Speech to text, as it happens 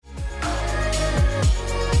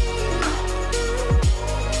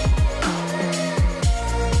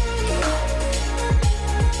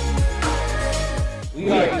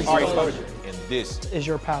is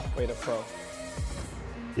your pathway to pro?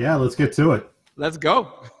 Yeah, let's get to it. Let's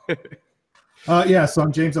go. Yeah, so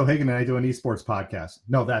I'm James O'Hagan, and I do an esports podcast.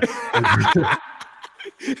 No, that's...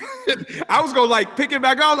 I was going to like pick it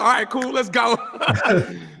back up. All right, cool. Let's go.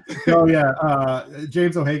 So yeah,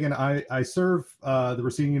 James O'Hagan. I serve the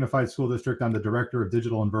Racine Unified School District. I'm the Director of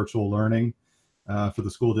Digital and Virtual Learning for the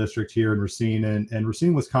school district here in Racine. And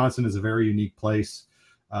Racine, Wisconsin is a very unique place.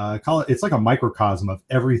 It's like a microcosm of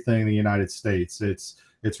everything in the United States. It's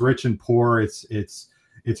rich and poor. It's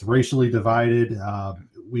racially divided.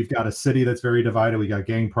 We've got a city that's very divided. We got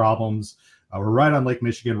gang problems. We're right on Lake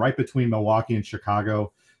Michigan, right between Milwaukee and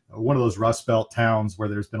Chicago. One of those Rust Belt towns where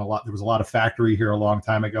there was a lot of factory here a long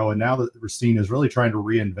time ago. And now that Racine is really trying to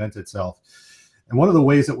reinvent itself. And one of the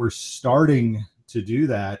ways that we're starting to do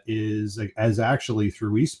that is actually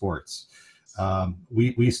through esports.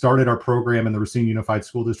 We started our program in the Racine Unified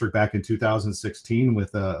School District back in 2016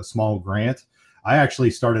 with a small grant. I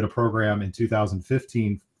actually started a program in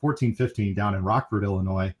 14-15 down in Rockford,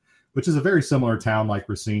 Illinois, which is a very similar town like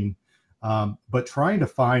Racine. But trying to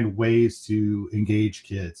find ways to engage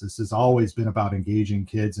kids. This has always been about engaging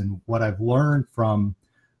kids. And what I've learned from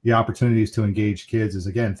the opportunities to engage kids is,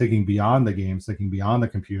 again, thinking beyond the games, thinking beyond the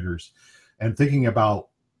computers, and thinking about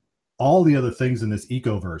all the other things in this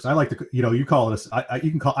ecoverse. I like to, you call it, I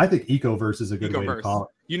think ecoverse is a good way to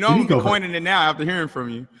call it. I'm coining it now after hearing from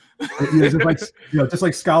you. just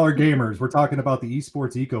like Scholar Gamers, we're talking about the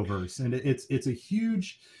esports ecoverse. And it's a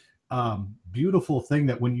huge, beautiful thing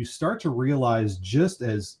that when you start to realize just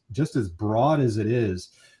as broad as it is,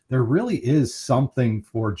 there really is something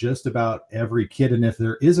for just about every kid. And if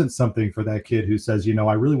there isn't something for that kid who says,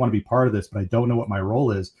 I really want to be part of this, but I don't know what my role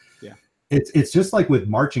is. Yeah. It's just like with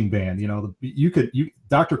marching band,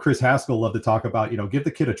 Dr. Chris Haskell loved to talk about, give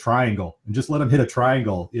the kid a triangle and just let him hit a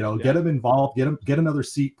triangle, get him involved, get another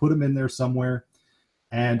seat, put him in there somewhere.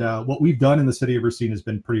 And what we've done in the city of Racine has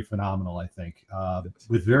been pretty phenomenal, I think,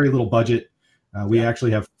 with very little budget. We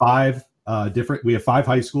actually have five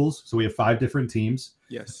high schools. So we have 5 different teams.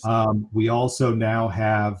 Yes. We also now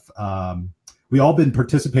have, we all been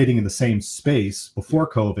participating in the same space before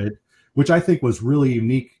COVID, which I think was really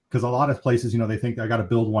unique because a lot of places, they think I got to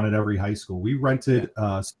build one at every high school. We rented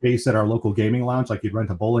space at our local gaming lounge, like you'd rent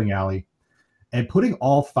a bowling alley. And putting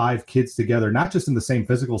all 5 kids together, not just in the same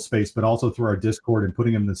physical space, but also through our Discord and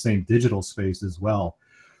putting them in the same digital space as well,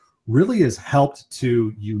 really has helped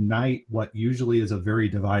to unite what usually is a very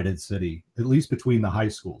divided city, at least between the high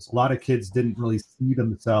schools. A lot of kids didn't really see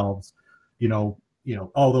themselves,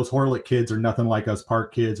 oh, those Horlick kids are nothing like us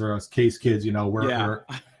Park kids or us Case kids, we're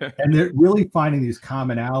and they're really finding these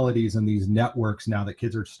commonalities and these networks now that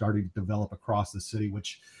kids are starting to develop across the city,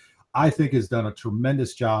 which I think has done a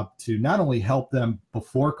tremendous job to not only help them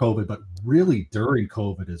before COVID, but really during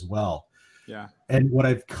COVID as well. Yeah. And what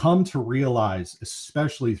I've come to realize,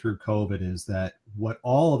 especially through COVID, is that what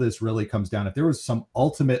all of this really comes down, if there was some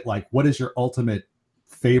ultimate, like, what is your ultimate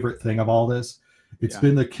favorite thing of all this? It's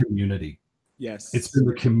been the community. Yes. It's been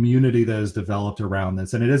the community that has developed around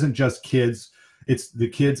this. And it isn't just kids. It's the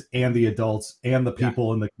kids and the adults and the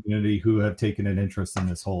people in the community who have taken an interest in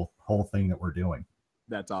this whole thing that we're doing.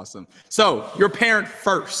 That's awesome. So you're parent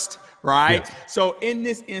first, right? Yes. So in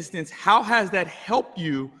this instance, how has that helped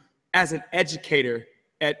you as an educator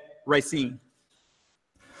at Racine?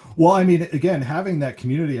 Well, I mean, again, having that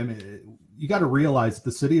community, you got to realize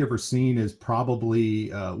the city of Racine is probably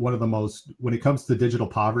one of the most, when it comes to digital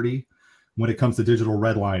poverty, when it comes to digital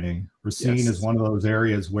redlining, Racine is one of those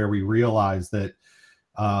areas where we realized that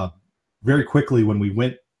very quickly when we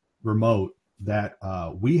went remote, that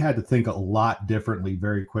we had to think a lot differently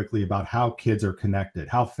very quickly about how kids are connected,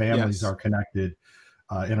 how families are connected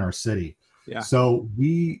in our city. Yeah. So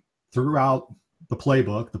we threw out the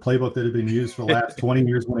playbook that had been used for the last 20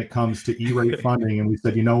 years when it comes to E-rate funding. And we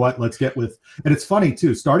said, you know what, let's get with, and it's funny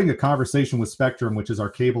too, starting a conversation with Spectrum, which is our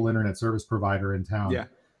cable internet service provider in town. Yeah.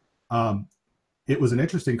 It was an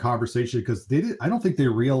interesting conversation because I don't think they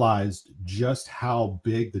realized just how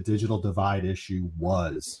big the digital divide issue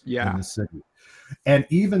was in the city. And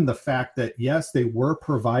even the fact that, yes, they were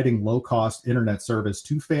providing low-cost internet service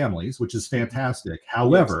to families, which is fantastic.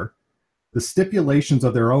 However, the stipulations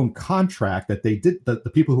of their own contract that they did,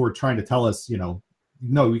 the people who were trying to tell us,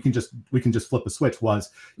 no, we can just flip a switch, was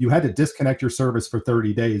you had to disconnect your service for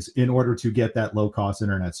 30 days in order to get that low-cost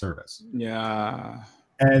internet service. Yeah.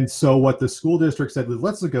 And so what the school district said was,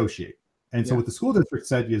 let's negotiate. And so what the school district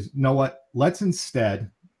said is, you know what, let's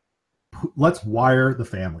wire the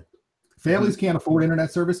family. Families can't afford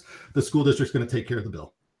internet service. The school district's going to take care of the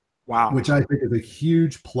bill. Wow. Which I think is a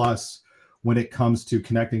huge plus when it comes to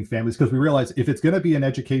connecting families, because we realize if it's going to be an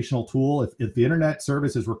educational tool, if the internet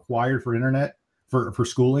service is required for internet for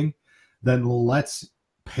schooling, then let's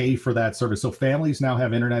pay for that service. So families now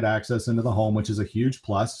have internet access into the home, which is a huge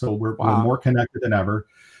plus. So we're more connected than ever.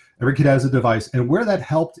 Every kid has a device. And where that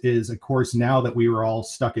helped is, of course, now that we were all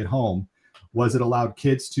stuck at home, was it allowed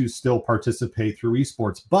kids to still participate through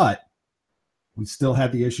esports, but we still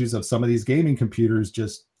had the issues of some of these gaming computers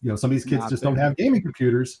some of these kids just don't have gaming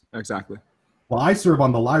computers. Exactly. Well, I serve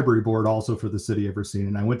on the library board also for the city of Racine,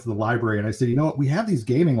 and I went to the library and I said, you know what, we have these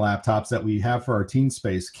gaming laptops that we have for our teen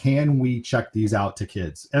space. Can we check these out to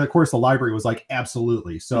kids? And of course, the library was like,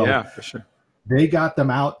 absolutely. So yeah, for sure. They got them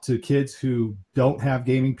out to kids who don't have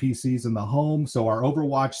gaming PCs in the home. So our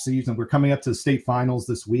Overwatch season, we're coming up to the state finals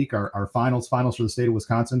this week, our finals for the state of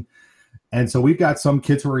Wisconsin. And so we've got some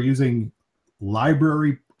kids who are using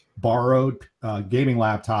library borrowed gaming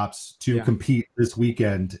laptops to compete this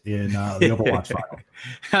weekend in the Overwatch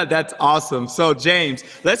final. That's awesome. So James,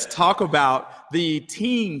 let's talk about the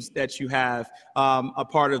teams that you have a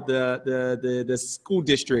part of the school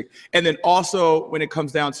district. And then also when it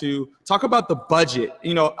comes down to talk about the budget,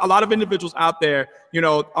 a lot of individuals out there,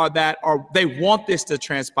 they want this to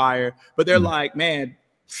transpire, but they're like, man,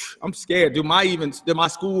 I'm scared. Did my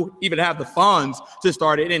school even have the funds to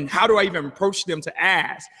start it? And how do I even approach them to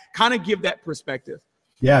ask? Kind of give that perspective.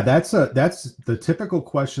 Yeah, that's the typical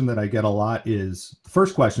question that I get a lot. Is the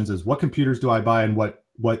first question is what computers do I buy and what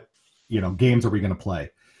games are we going to play?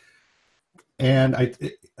 And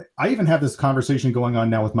I even have this conversation going on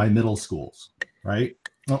now with my middle schools, right?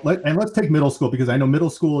 Let's take middle school, because I know middle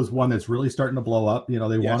school is one that's really starting to blow up. They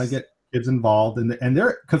want to get kids involved, and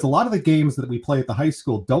they're, because a lot of the games that we play at the high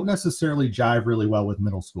school don't necessarily jive really well with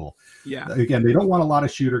middle school. Yeah. Again, they don't want a lot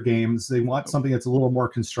of shooter games. They want something that's a little more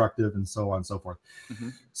constructive, and so on and so forth. Mm-hmm.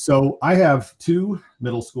 So I have two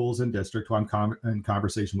middle schools in district who I'm in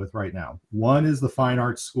conversation with right now. One is the fine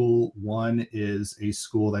arts school. One is a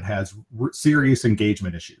school that has serious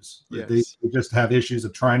engagement issues. Yes. They just have issues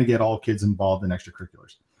of trying to get all kids involved in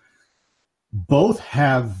extracurriculars. Both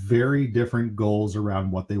have very different goals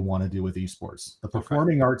around what they want to do with esports. The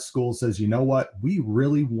performing arts school says, you know what, we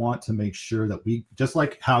really want to make sure that we, just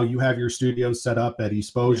like how you have your studios set up at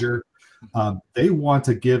Exposure, they want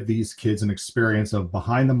to give these kids an experience of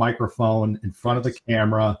behind the microphone, in front of the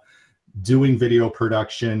camera, doing video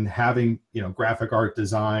production, having, graphic art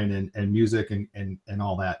design and music and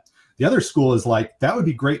all that. The other school is like, that would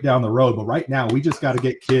be great down the road, but right now we just got to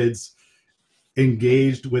get kids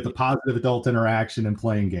engaged with a positive adult interaction and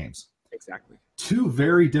playing games. Exactly. Two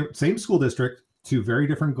very different, same school district, two very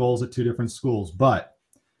different goals at two different schools. But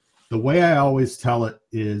the way I always tell it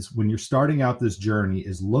is, when you're starting out this journey,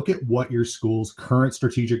 is look at what your school's current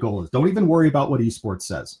strategic goal is. Don't even worry about what esports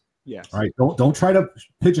says. Yes. Right. Don't try to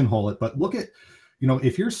pigeonhole it, but look at,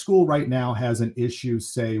 if your school right now has an issue,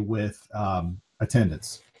 say with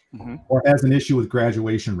attendance, or has an issue with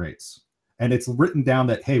graduation rates, and it's written down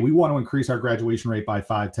that, hey, we want to increase our graduation rate by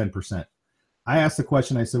 5-10%. I asked the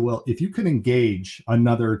question, I said, well, if you can engage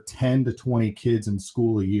another 10 to 20 kids in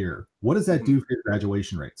school a year, what does that do for your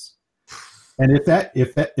graduation rates? And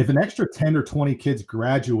if an extra 10 or 20 kids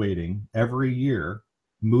graduating every year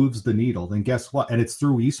moves the needle, then guess what? And it's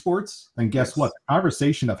through esports, then guess what? The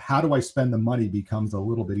conversation of how do I spend the money becomes a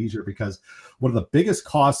little bit easier, because one of the biggest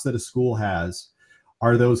costs that a school has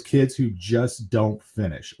are those kids who just don't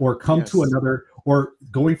finish, or come to another, or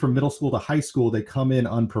going from middle school to high school, they come in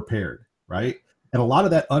unprepared, right? And a lot of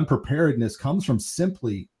that unpreparedness comes from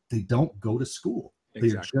simply they don't go to school. Exactly.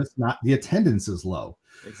 They're just not, the attendance is low.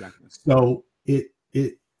 Exactly. So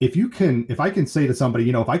if I can say to somebody,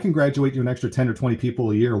 if I can graduate you an extra 10 or 20 people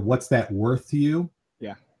a year, what's that worth to you?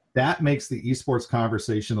 Yeah. That makes the esports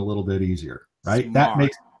conversation a little bit easier, right? Smart. That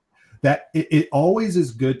makes it always is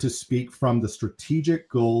good to speak from the strategic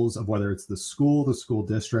goals of whether it's the school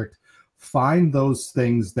district. Find those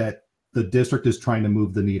things that the district is trying to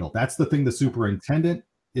move the needle. That's the thing the superintendent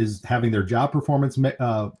is having their job performance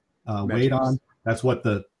weighed on. That's what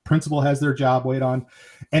the principal has their job weighed on.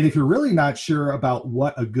 And if you're really not sure about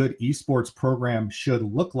what a good esports program should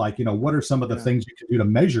look like, what are some of the things you can do to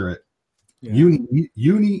measure it? Yeah.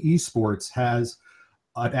 Uni Esports has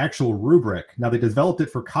an actual rubric. Now, they developed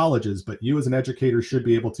it for colleges, but you as an educator should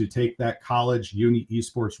be able to take that college Uni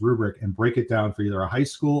Esports rubric and break it down for either a high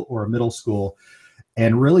school or a middle school,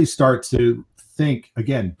 and really start to think,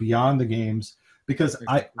 again, beyond the games. Because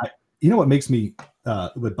what makes me,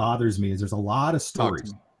 what bothers me is there's a lot of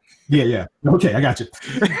stories. Yeah. Okay, I got you.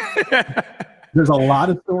 There's a lot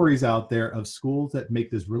of stories out there of schools that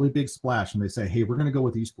make this really big splash and they say, hey, we're going to go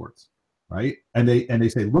with esports. right? And they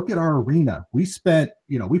say, look at our arena. We spent,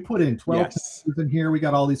 we put in 12 Yes. in here. We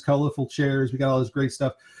got all these colorful chairs. We got all this great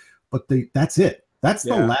stuff. But that's it. That's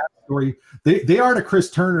the last story. They aren't a Chris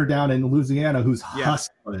Turner down in Louisiana who's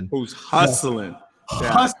hustling. Hustling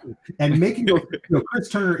and making those, Chris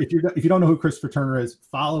Turner. If you don't know who Christopher Turner is,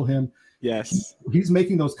 follow him. Yes, he's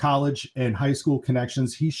making those college and high school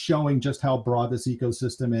connections. He's showing just how broad this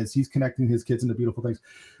ecosystem is. He's connecting his kids into beautiful things.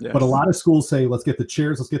 Yes. But a lot of schools say, let's get the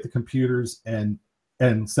chairs, let's get the computers, and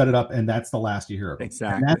set it up, and that's the last you hear of it.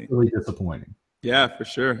 Exactly. And that's really disappointing. Yeah, for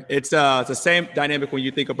sure. It's the same dynamic when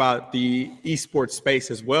you think about the esports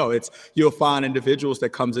space as well. You'll find individuals that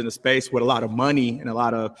comes into space with a lot of money and a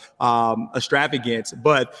lot of extravagance,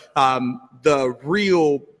 but the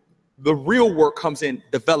real work comes in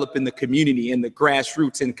developing the community and the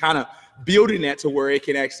grassroots and kind of building that to where it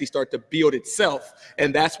can actually start to build itself.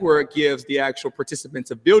 And that's where it gives the actual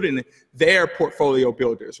participants of building their portfolio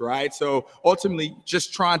builders, right? So ultimately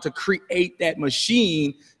just trying to create that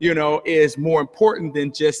machine, is more important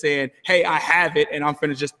than just saying, hey, I have it and I'm going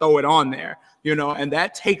to just throw it on there. And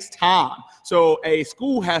that takes time. So a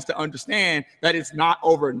school has to understand that it's not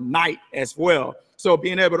overnight as well. So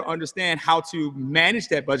being able to understand how to manage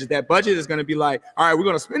that budget is going to be like, all right, we're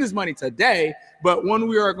going to spend this money today, but when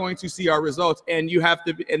we are going to see our results, and you have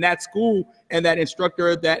to, and that school and that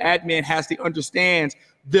instructor, that admin has to understand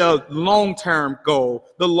the long-term goal,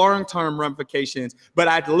 the long-term ramifications. But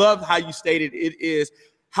I love how you stated it is,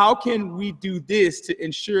 how can we do this to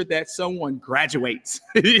ensure that someone graduates?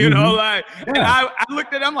 And I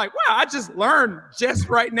looked at it, I'm like, wow, I just learned just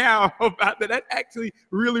right now about that. That's actually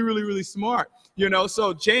really, really, really smart.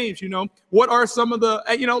 So James, what are some of the,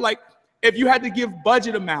 if you had to give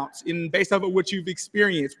budget amounts based off of what you've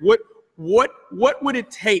experienced, what would it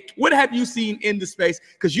take? What have you seen in the space?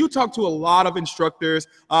 Because you talk to a lot of instructors.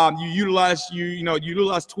 You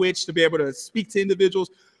utilize Twitch to be able to speak to individuals.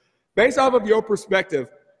 Based off of your perspective,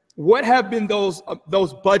 what have been those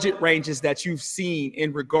budget ranges that you've seen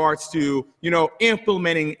in regards to,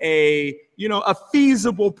 implementing a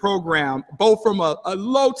feasible program, both from a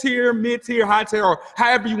low tier, mid tier, high tier, or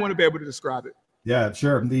however you want to be able to describe it? Yeah,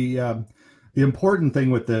 sure. The important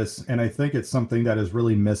thing with this, and I think it's something that is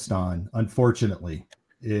really missed on, unfortunately,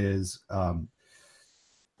 is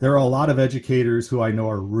there are a lot of educators who I know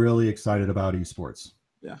are really excited about esports.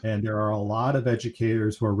 Yeah. And there are a lot of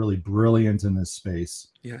educators who are really brilliant in this space.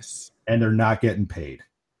 Yes. And they're not getting paid.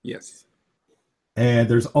 Yes. And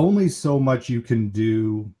there's only so much you can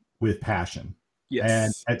do with passion. Yes.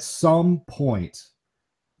 And at some point,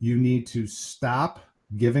 you need to stop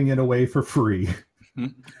giving it away for free.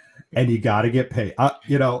 And you got to get paid.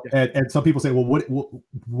 And some people say, well,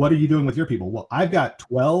 what are you doing with your people? Well, I've got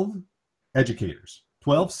 12 educators,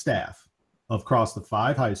 12 staff across the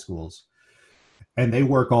 5 high schools. And they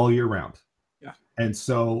work all year round. Yeah. And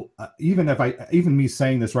so even me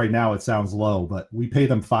saying this right now, it sounds low, but we pay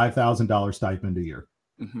them $5,000 stipend a year.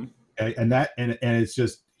 Mm-hmm. Okay? And it's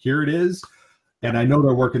just, here it is. And I know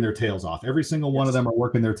they're working their tails off. Every single one of them are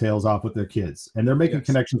working their tails off with their kids, and they're making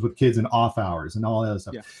connections with kids in off hours and all that other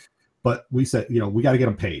stuff. Yeah. But we said, we got to get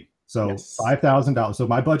them paid. So $5,000. So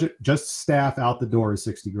my budget, just staff out the door, is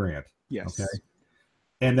 $60,000. Yes. Okay.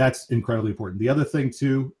 And that's incredibly important. The other thing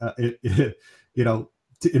too,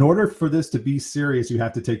 in order for this to be serious, you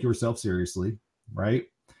have to take yourself seriously, right?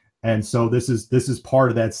 And so this is part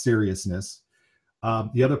of that seriousness.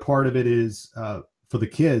 The other part of it is for the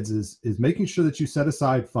kids is making sure that you set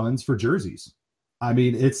aside funds for jerseys. I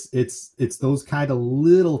mean, it's those kind of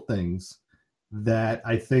little things that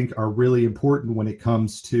I think are really important when it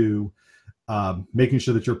comes to making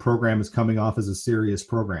sure that your program is coming off as a serious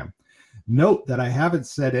program. Note that I haven't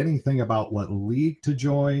said anything about what league to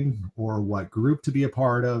join or what group to be a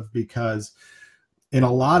part of, because in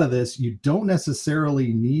a lot of this, you don't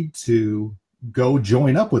necessarily need to go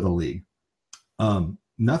join up with a league.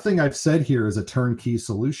 Nothing I've said here is a turnkey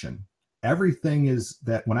solution. Everything is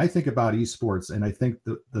that when I think about esports, and I think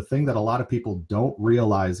the thing that a lot of people don't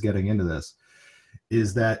realize getting into this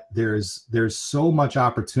is that there's so much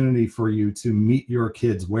opportunity for you to meet your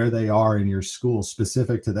kids where they are in your school,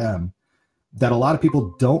 specific to them, that a lot of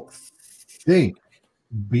people don't think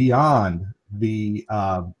beyond the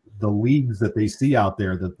leagues that they see out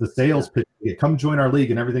there, the sales pitch, come join our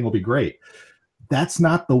league and everything will be great. That's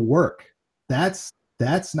not the work. That's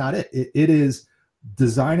not it. It is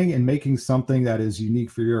designing and making something that is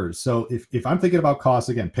unique for yours. So if I'm thinking about costs,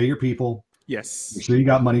 again, pay your people. Yes. Make sure you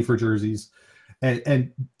got money for jerseys,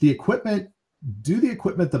 and the equipment. Do the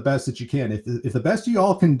equipment the best that you can. If the best you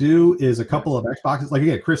all can do is a couple of Xboxes, like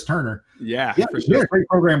again, Chris Turner. Yeah, for sure. He had a great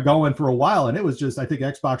program going for a while, and it was just, I think,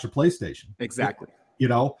 Xbox or PlayStation. Exactly. You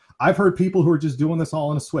know, I've heard people who are just doing this all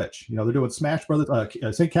in a switch. You know, they're doing Smash Brothers.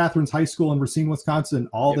 St. Catherine's High School in Racine, Wisconsin.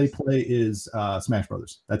 All they play is Smash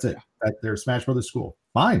Brothers. That's it. They're Smash Brothers school.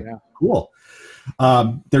 Fine. Yeah. Cool.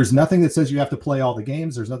 There's nothing that says you have to play all the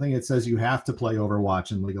games. There's nothing that says you have to play Overwatch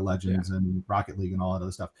and League of Legends and Rocket League and all that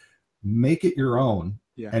other stuff. Make it your own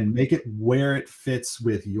and make it where it fits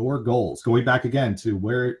with your goals. Going back again to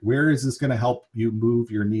where is this going to help you move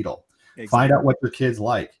your needle? Exactly. Find out what your kids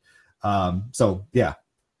like.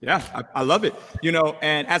 Yeah, I love it. You know,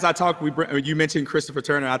 and as I talk, you mentioned Christopher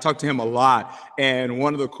Turner. I talk to him a lot. And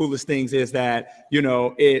one of the coolest things is that, you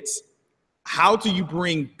know, it's how do you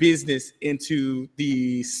bring business into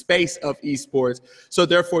the space of esports? So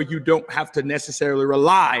therefore, you don't have to necessarily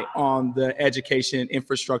rely on the education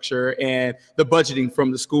infrastructure and the budgeting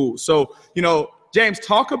from the school. So, you know, James,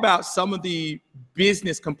 talk about some of the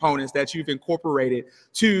business components that you've incorporated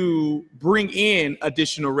to bring in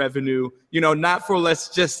additional revenue, you know, not for, let's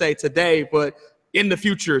just say today, but in the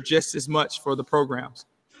future, just as much for the programs.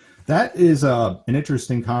 That is an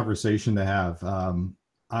interesting conversation to have.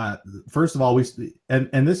 First of all,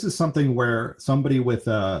 and this is something where somebody with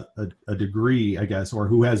a degree, I guess, or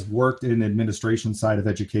who has worked in administration side of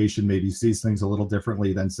education maybe sees things a little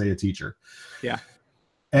differently than, say, a teacher. Yeah.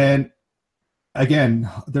 And again,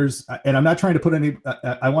 and I'm not trying to put any,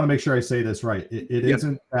 I want to make sure I say this right. It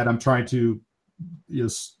isn't that I'm trying to,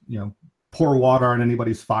 pour water on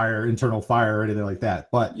anybody's internal fire or anything like that.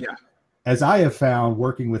 But as I have found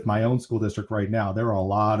working with my own school district right now, there are a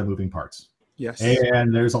lot of moving parts. Yes.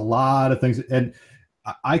 And there's a lot of things. And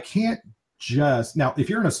I can't now, if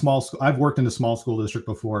you're in a small school, I've worked in a small school district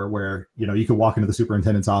before where, you can walk into the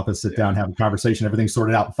superintendent's office, sit down, have a conversation, everything's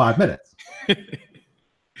sorted out in 5 minutes.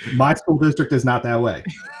 My school district is not that way.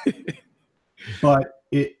 But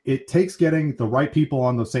it takes getting the right people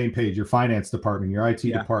on the same page, your finance department, your IT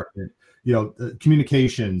department,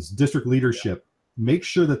 communications, district leadership, make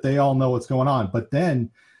sure that they all know what's going on. But then,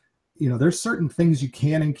 there's certain things you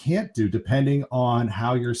can and can't do depending on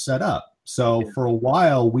how you're set up. So for a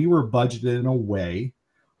while, we were budgeted in a way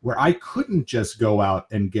where I couldn't just go out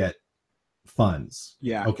and get funds.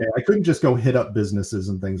 Yeah. Okay. I couldn't just go hit up businesses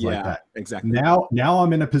and things like that. Exactly. Now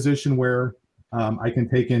I'm in a position where I can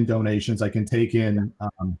take in donations. I can take in,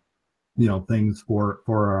 things for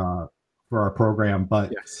our program.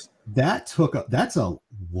 But that's a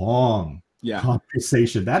long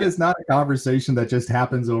conversation. That is not a conversation that just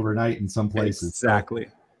happens overnight in some places. Exactly.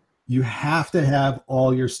 So you have to have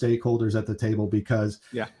all your stakeholders at the table because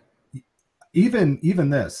even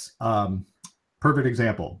this, perfect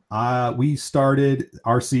example. We started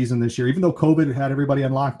our season this year, even though COVID had everybody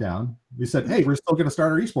on lockdown. We said, hey, we're still going to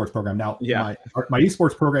start our esports program. Now, my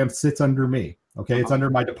esports program sits under me. Okay. It's under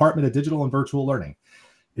my Department of Digital and Virtual Learning.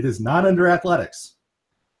 It is not under athletics.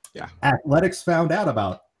 Yeah. Athletics found out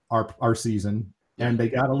about our season and they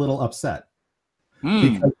got a little upset.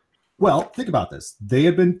 Because, well, think about this. They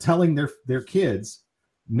had been telling their kids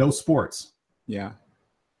no sports. Yeah.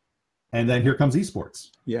 And then here comes esports.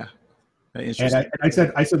 Yeah. And I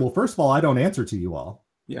said, well, first of all, I don't answer to you all.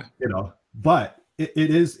 Yeah. But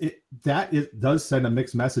it does send a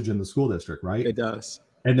mixed message in the school district, right? It does.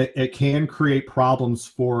 And it can create problems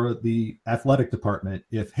for the athletic department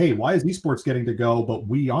hey, why is esports getting to go, but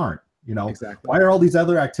we aren't? Exactly. Why are all these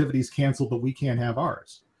other activities canceled, but we can't have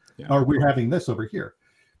ours? Yeah. Or we're having this over here.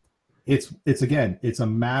 It's a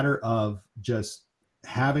matter of just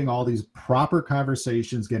having all these proper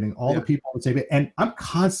conversations, getting all the people on the table. And I'm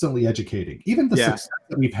constantly educating. Even the success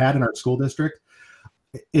that we've had in our school district,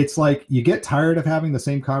 it's like you get tired of having the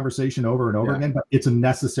same conversation over and over again, but it's a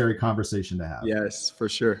necessary conversation to have. Yes, for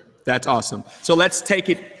sure. That's awesome. So let's take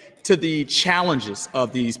it to the challenges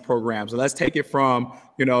of these programs. And let's take it from,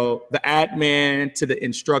 the admin to the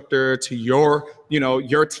instructor to your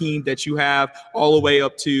team that you have, all the way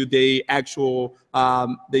up to the actual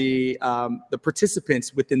the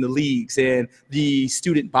participants within the leagues and the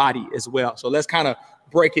student body as well. So let's kind of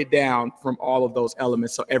break it down from all of those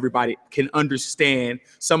elements so everybody can understand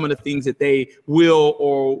some of the things that they will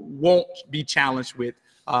or won't be challenged with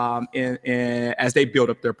as they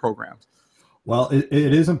build up their programs. Well, it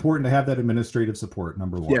is important to have that administrative support,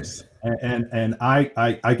 number one. Yes. And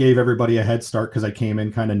I gave everybody a head start because I came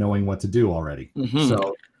in kind of knowing what to do already. Mm-hmm.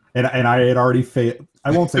 So, and I had already failed.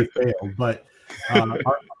 I won't say failed, but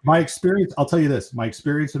my experience, I'll tell you this, my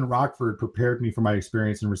experience in Rockford prepared me for my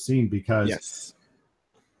experience in Racine because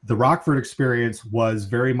the Rockford experience was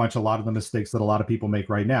very much a lot of the mistakes that a lot of people make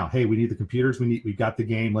right now. Hey, we need the computers. We got the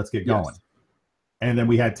game. Let's get going. And then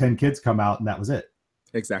we had 10 kids come out and that was it.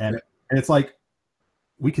 Exactly. And it's like,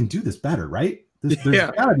 we can do this better, right?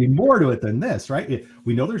 There's got to be more to it than this, right?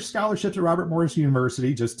 We know there's scholarships at Robert Morris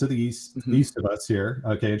University just to the east of us here,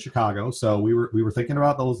 okay, in Chicago. So we were thinking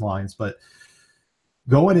about those lines, but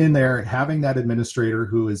going in there, having that administrator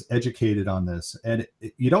who is educated on this, and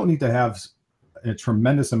you don't need to have a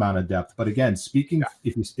tremendous amount of depth, but again, speaking,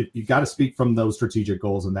 if you got to speak from those strategic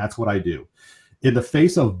goals, and that's what I do. In the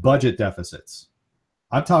face of budget deficits,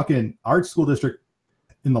 I'm talking our school district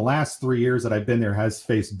in the last 3 years that I've been there has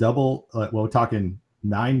faced double, we're talking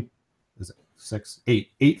 8-digit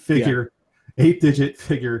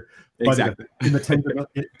figure budget in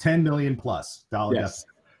the 10 million plus dollar deficit.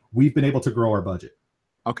 We've been able to grow our budget.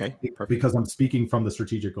 Okay, perfect. Because I'm speaking from the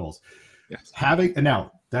strategic goals. Yes. And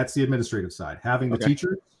now that's the administrative side. Having the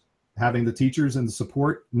teachers and the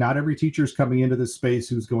support. Not every teacher is coming into this space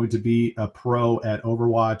who's going to be a pro at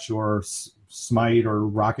Overwatch or Smite or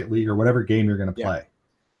Rocket League or whatever game you're going to play.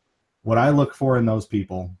 What I look for in those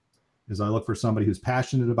people is I look for somebody who's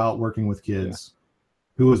passionate about working with kids,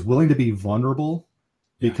 who is willing to be vulnerable,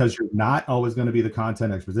 because you're not always going to be the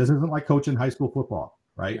content expert. This isn't like coaching high school football,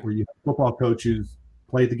 right? Where you have a football coach who's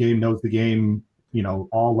played the game, knows the game,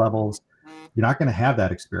 all levels. You're not going to have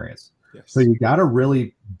that experience. So you got to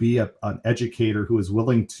really be an educator who is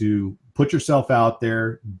willing to put yourself out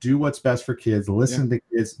there, do what's best for kids, listen to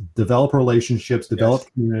kids, develop relationships,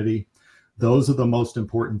 develop community. Those are the most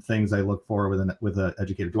important things I look for with an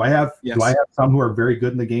educator. Do I have some who are very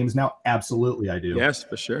good in the games now? Absolutely, I do. Yes,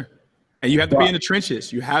 for sure. And you have to be in the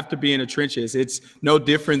trenches. You have to be in the trenches. It's no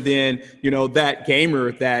different than, that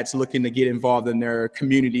gamer that's looking to get involved in their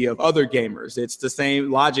community of other gamers. It's the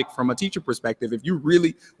same logic from a teacher perspective. If you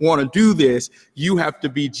really want to do this, you have to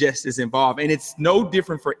be just as involved. And it's no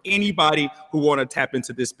different for anybody who want to tap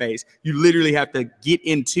into this space. You literally have to get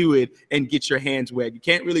into it and get your hands wet. You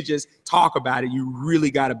can't really just talk about it. You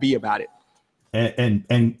really got to be about it. And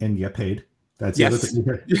get paid. That's the other thing.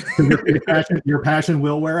 Your passion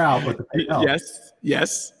will wear out, but the pay helps.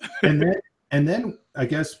 Yes. and then I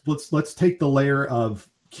guess let's take the layer of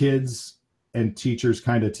kids and teachers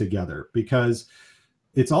kind of together, because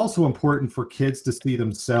it's also important for kids to see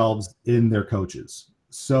themselves in their coaches.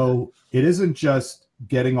 So it isn't just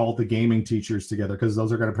getting all the gaming teachers together, because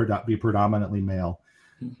those are going to be predominantly male.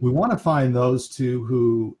 We want to find those two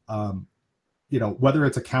who, whether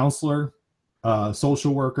it's a counselor,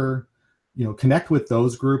 social worker, connect with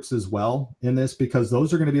those groups as well in this, because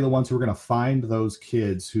those are going to be the ones who are going to find those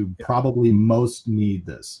kids who probably most need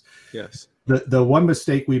this. Yes. The one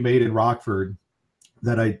mistake we made in Rockford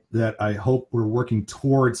that I hope we're working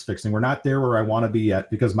towards fixing. We're not there where I want to be yet,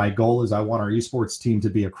 because my goal is I want our esports team to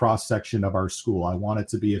be a cross section of our school. I want it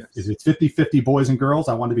to be, if it's 50-50 boys and girls,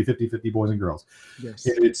 I want it to be 50-50 boys and girls. Yes.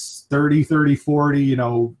 If it's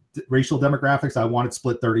 30-30-40, racial demographics, I want it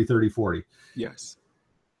split 30-30-40. Yes.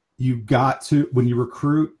 You got to, when you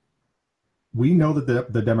recruit, we know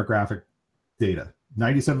that the demographic data,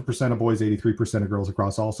 97% of boys, 83% of girls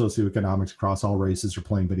across all socioeconomics, across all races are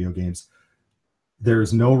playing video games.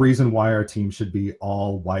 There's no reason why our team should be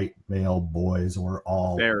all white male boys or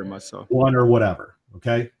all very much so one or whatever.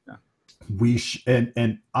 Okay. Yeah.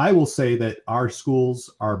 And I will say that our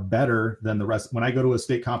schools are better than the rest. When I go to a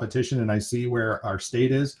state competition and I see where our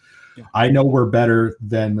state is, I know we're better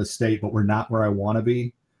than the state, but we're not where I want to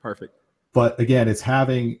be. Perfect. But again,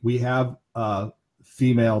 we have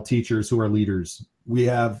female teachers who are leaders. We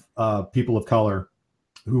have people of color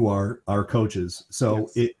who are our coaches. So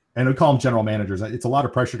and we call them general managers. It's a lot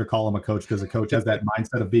of pressure to call them a coach, because a coach has that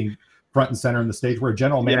mindset of being front and center in the stage, where a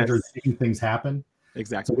general manager is making things happen.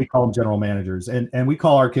 Exactly. So we call them general managers, and we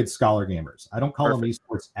call our kids scholar gamers. I don't call them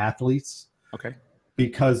esports athletes. Okay.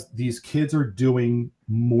 Because these kids are doing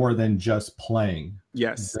more than just playing.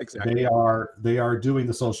 Yes, exactly. They are doing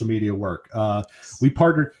the social media work. We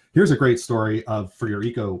partnered. Here's a great story for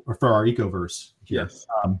our Ecoverse here. Yes.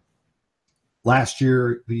 Last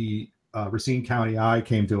year, the Racine County Eye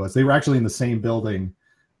came to us. They were actually in the same building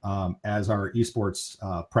as our esports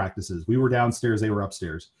practices. We were downstairs, they were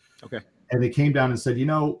upstairs. Okay. And they came down and said,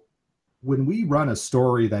 when we run a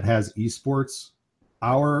story that has esports,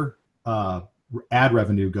 our ad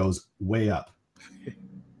revenue goes way up.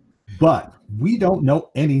 But we don't know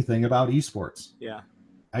anything about esports. Yeah.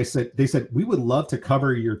 They said, we would love to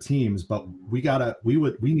cover your teams, but we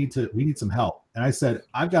need some help. And I said,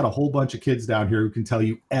 I've got a whole bunch of kids down here who can tell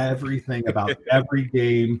you everything about every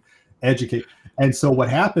game, educate. And so what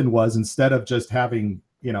happened was, instead of just having,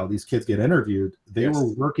 these kids get interviewed, they were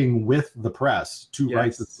working with the press to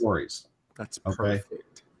write the stories. That's perfect.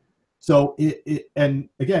 So and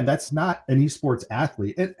again, that's not an esports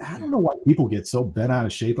athlete. And I don't know why people get so bent out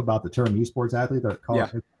of shape about the term esports athlete.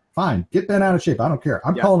 Fine, get bent out of shape. I don't care.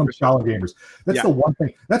 I'm calling them scholar gamers. That's the one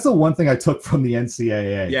thing. That's the one thing I took from the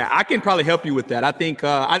NCAA. Yeah, I can probably help you with that. I think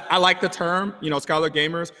I like the term, scholar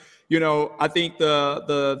gamers. I think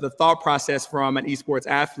the thought process from an esports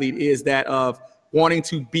athlete is that of wanting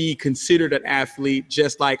to be considered an athlete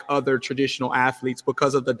just like other traditional athletes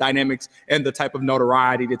because of the dynamics and the type of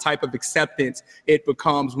notoriety, the type of acceptance it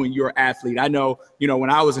becomes when you're an athlete. I know, when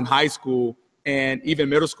I was in high school and even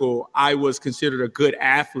middle school, I was considered a good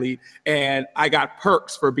athlete, and I got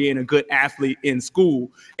perks for being a good athlete in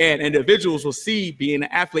school. And individuals will see being an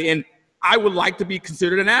athlete, and I would like to be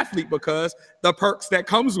considered an athlete because the perks that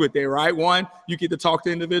comes with it, right? One, you get to talk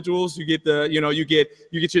to individuals, you get you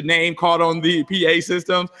get your name called on the PA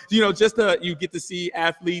systems, you get to see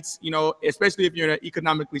athletes, especially if you're in an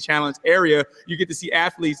economically challenged area, you get to see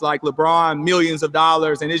athletes like LeBron, millions of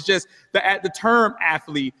dollars. And it's just the term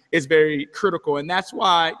athlete is very critical. And that's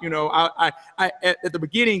why, I at the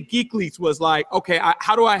beginning, Geekleets was like, okay,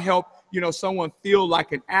 how do I help, someone feel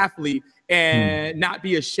like an athlete and not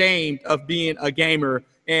be ashamed of being a gamer?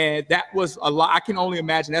 And that was a lot. I can only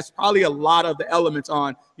imagine that's probably a lot of the elements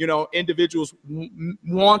on, individuals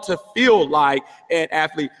want to feel like an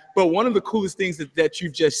athlete. But one of the coolest things that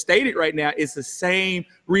you've just stated right now is the same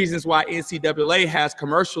reasons why NCAA has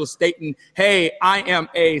commercials stating, hey, I am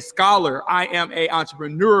a scholar, I am an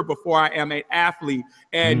entrepreneur before I am an athlete.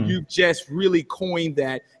 And you just really coined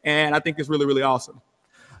that. And I think it's really, really awesome.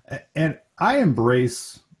 And I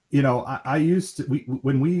embrace, I used to,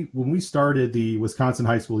 when we started the Wisconsin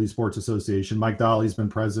High School Esports Association, Mike Dolly's been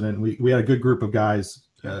president. We had a good group of guys,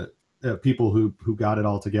 people who got it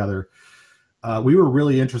all together. We were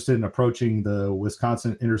really interested in approaching the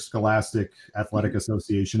Wisconsin Interscholastic Athletic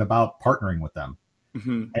Association about partnering with them,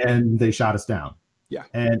 and they shot us down. Yeah.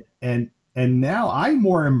 And now I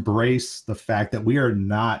more embrace the fact that we are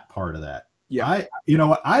not part of that. Yeah.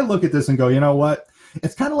 I look at this and go, you know what?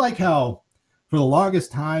 It's kind of like how for the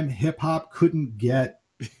longest time, hip hop couldn't get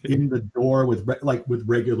in the door with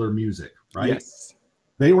regular music, right? Yes.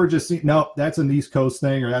 They were just saying, no, that's an East Coast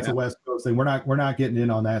thing, or that's a West Coast thing. We're not getting in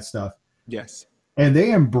on that stuff. Yes. And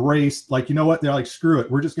they embraced, you know what? They're like, screw it.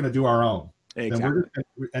 We're just going to do our own. Exactly.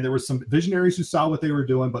 And there were some visionaries who saw what they were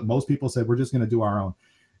doing, but most people said, we're just going to do our own.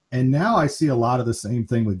 And now I see a lot of the same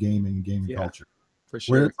thing with gaming and gaming culture. For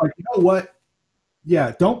sure. Where it's like, you know what?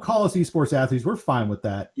 Yeah, don't call us esports athletes. We're fine with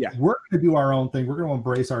that. Yeah. We're going to do our own thing. We're going to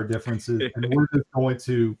embrace our differences, and we're just going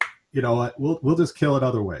to, we'll just kill it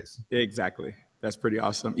other ways. Exactly. That's pretty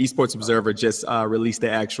awesome. Esports Observer just released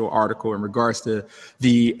the actual article in regards to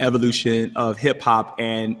the evolution of hip hop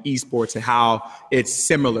and esports and how it's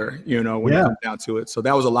similar, when it comes down to it. So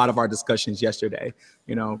that was a lot of our discussions yesterday,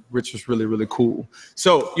 which was really, really cool.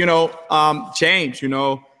 So, James,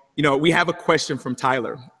 we have a question from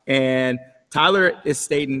Tyler, and Tyler is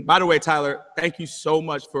stating, by the way, Tyler, thank you so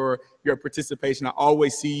much for your participation. I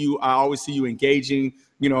always see you engaging.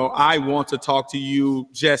 I want to talk to you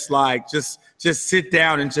just sit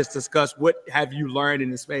down and just discuss what have you learned in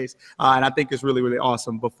this space. And I think it's really, really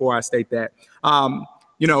awesome. Before I state that,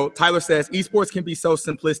 Tyler says, esports can be so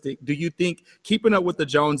simplistic. Do you think keeping up with the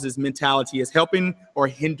Joneses mentality is helping or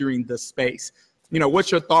hindering the space?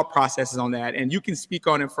 What's your thought processes on that? And you can speak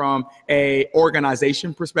on it from a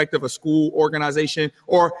organization perspective, a school organization,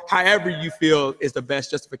 or however you feel is the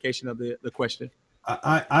best justification of the question.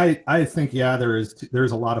 I think,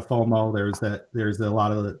 there's a lot of FOMO. There's a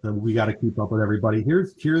lot of the we got to keep up with everybody.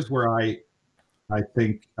 Here's where I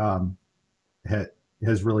think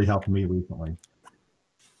has really helped me recently.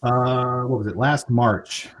 What was it? Last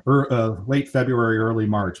March, or late February, early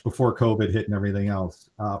March, before COVID hit and everything else,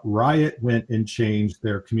 Riot went and changed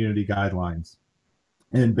their community guidelines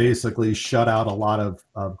and basically shut out a lot of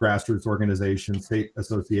grassroots organizations, state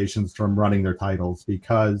associations from running their titles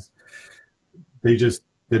because they just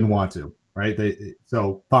didn't want to, right?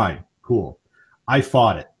 So fine, cool. I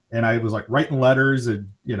fought it, and I was like writing letters and,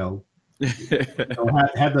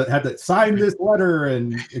 had to sign this letter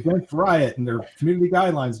and against Riot and their community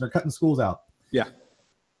guidelines, and they're cutting schools out. Yeah.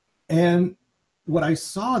 And what I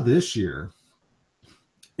saw this year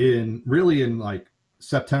in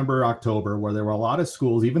September, October, where there were a lot of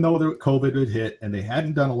schools, even though the COVID had hit and they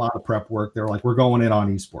hadn't done a lot of prep work, they were like, we're going in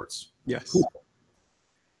on esports. Yes. Cool.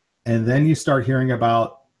 And then you start hearing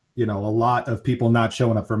about, a lot of people not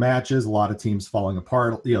showing up for matches, a lot of teams falling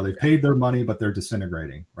apart. They paid their money, but they're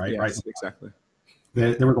disintegrating, right? Yes, right. Exactly.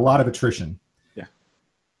 There was a lot of attrition. Yeah.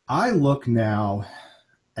 I look now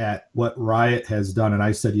at what Riot has done, and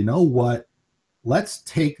I said, you know what? Let's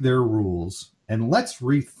take their rules and let's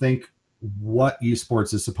rethink what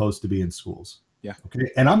esports is supposed to be in schools. Yeah.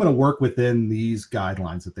 Okay. And I'm going to work within these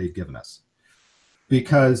guidelines that they've given us.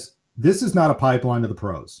 because this is not a pipeline to the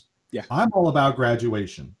pros. Yeah. I'm all about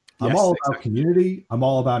graduation. I'm all about community. I'm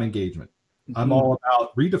all about engagement. I'm all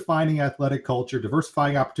about redefining athletic culture,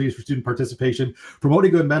 diversifying opportunities for student participation,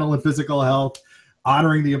 promoting good mental and physical health,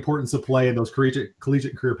 honoring the importance of play in those collegiate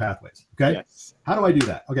career pathways. Okay. Yes. How do I do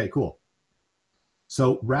that? Okay, cool.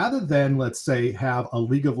 So rather than, let's say, have a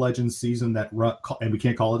League of Legends season and we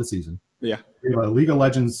can't call it a season. Yeah. We have a League of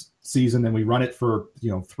Legends season and we run it for,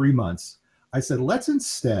 3 months. I said, let's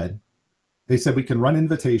instead, they said we can run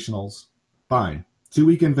invitationals. Fine.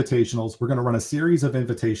 2-week invitationals. We're going to run a series of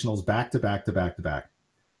invitationals back to back to back to back.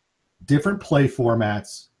 Different play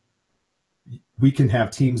formats. We can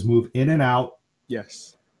have teams move in and out.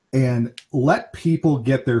 Yes. And let people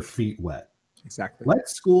get their feet wet. Exactly. Let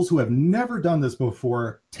schools who have never done this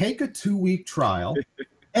before take a 2-week trial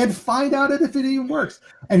and find out if it even works.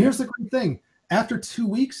 And here's the great thing. After 2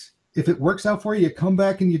 weeks, if it works out for you, you come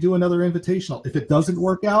back and you do another invitational. If it doesn't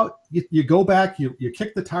work out, you go back, you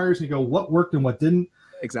kick the tires and you go, what worked and what didn't?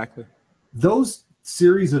 Exactly. Those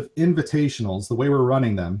series of invitationals, the way we're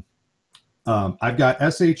running them, I've got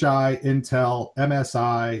SHI, Intel,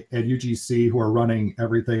 MSI, and UGC who are running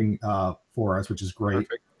everything for us, which is great.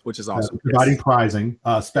 Perfect. Which is awesome. Providing prizing.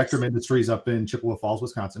 Spectrum Industries up in Chippewa Falls,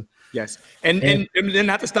 Wisconsin. Yes. And then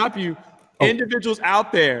not to stop you, individuals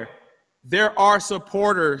out there are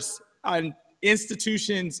supporters and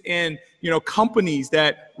institutions and companies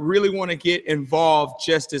that really want to get involved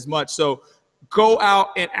just as much. So go out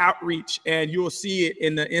and outreach, and you'll see it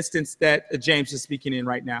in the instance that James is speaking in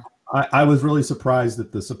right now. I was really surprised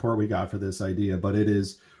at the support we got for this idea, but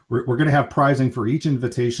we're going to have prizing for each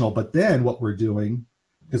invitational. But then what we're doing,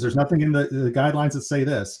 because there's nothing in the guidelines that say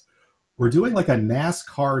this, we're doing like a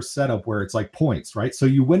NASCAR setup where it's like points, right? So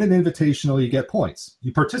you win an invitational, you get points.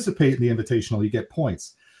 You participate in the invitational, you get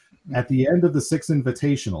points. At the end of the 6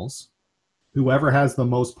 invitationals, whoever has the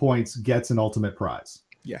most points gets an ultimate prize.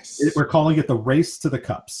 Yes. We're calling it the race to the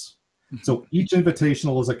cups. So each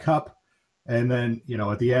invitational is a cup. And then,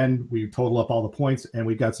 at the end, we total up all the points, and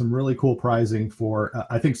we've got some really cool prizing for,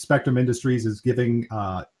 I think Spectrum Industries is giving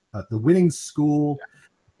the winning school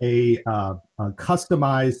a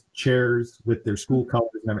customized chairs with their school colors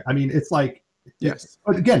and everything. I mean, it's like, yes.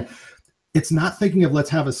 But again, it's not thinking of let's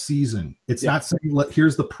have a season. It's not saying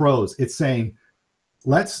here's the pros. It's saying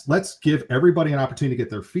let's give everybody an opportunity to get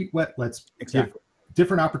their feet wet. Let's give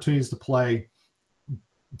different opportunities to play,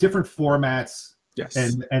 different formats. Yes.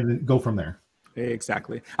 And then go from there.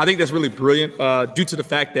 Exactly. I think that's really brilliant due to the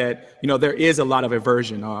fact that, there is a lot of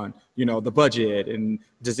aversion on, the budget, and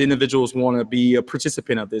does individuals want to be a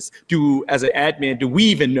participant of this? As an admin, do we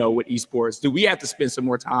even know what esports? Do we have to spend some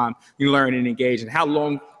more time learn and engage? And how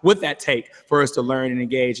long would that take for us to learn and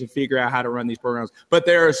engage and figure out how to run these programs? But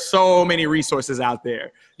there are so many resources out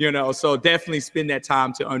there, so definitely spend that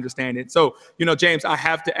time to understand it. So, James, I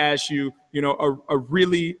have to ask you, a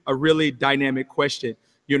really dynamic question.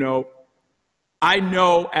 I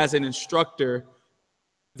know as an instructor,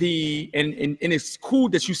 and it's cool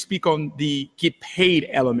that you speak on the get paid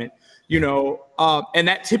element, and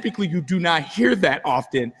that typically you do not hear that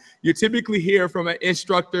often. You typically hear from an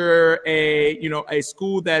instructor, a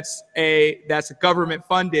school that's government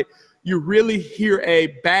funded. You really hear a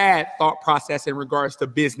bad thought process in regards to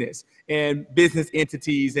business and business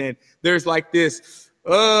entities, and there's like this.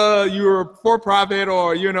 You're for profit,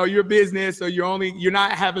 or your business, or you're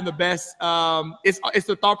not having the best. It's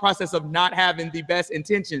the thought process of not having the best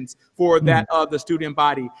intentions for that of the student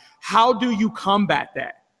body. How do you combat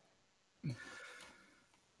that?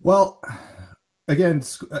 Well, again,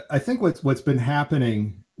 I think what's been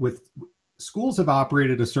happening with schools have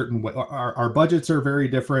operated a certain way. Our budgets are very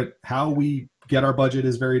different. How we get our budget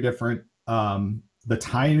is very different. The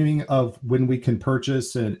timing of when we can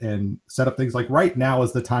purchase and set up things, like right now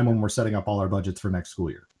is the time when we're setting up all our budgets for next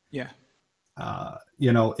school year. Yeah.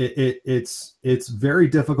 It's very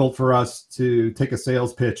difficult for us to take a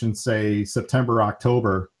sales pitch and say September,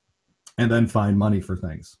 October, and then find money for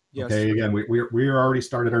things. Yes. Okay. Again, we're already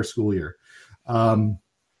started our school year.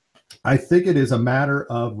 I think it is a matter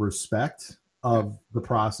of respect of the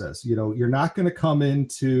process. You're not going to come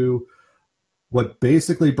into what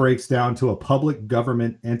basically breaks down to a public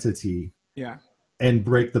government entity and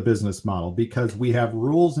break the business model, because we have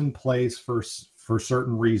rules in place for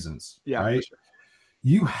certain reasons, right? Sure.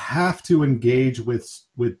 You have to engage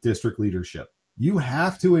with district leadership. You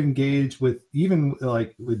have to engage with even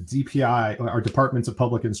with DPI, our departments of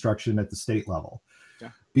public instruction at the state level,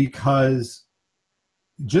 because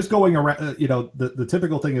just going around, the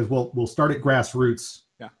typical thing is we'll start at grassroots.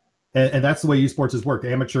 And that's the way esports has worked.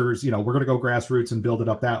 Amateurs, we're going to go grassroots and build it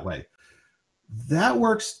up that way. That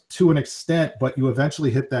works to an extent, but you eventually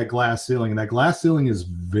hit that glass ceiling, and that glass ceiling is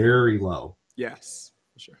very low. Yes,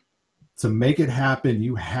 for sure. To make it happen,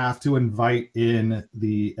 you have to invite in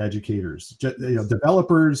the educators,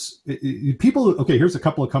 developers, people. Okay, here's a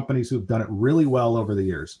couple of companies who've done it really well over the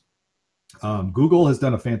years. Google has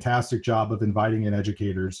done a fantastic job of inviting in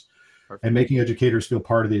educators. Perfect. And making educators feel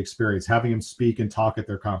part of the experience, having them speak and talk at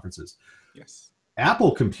their conferences. Yes.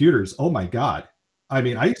 Apple computers, oh my God. I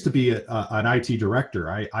mean, I used to be an IT director.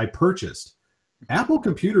 I purchased. Apple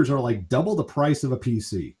computers are like double the price of a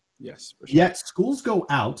PC. Yes. For sure. Yet schools go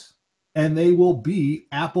out and they will be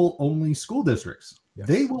Apple-only school districts. Yes.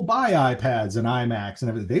 They will buy iPads and iMacs and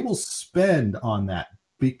everything. They will spend on that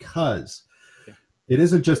because it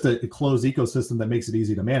isn't just a closed ecosystem that makes it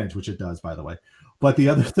easy to manage, which it does, by the way. But the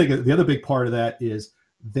other thing, the other big part of that is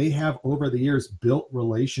they have over the years built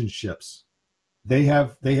relationships. They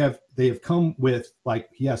have come with like,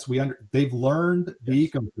 yes, they've learned the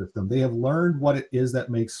ecosystem. They have learned what it is that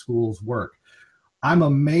makes schools work. I'm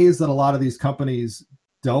amazed that a lot of these companies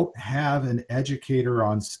don't have an educator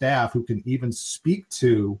on staff who can even speak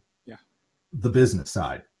to the business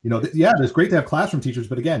side. It's great to have classroom teachers,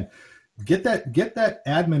 but again, get that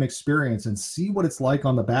admin experience and see what it's like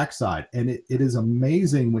on the backside. And it is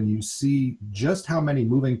amazing when you see just how many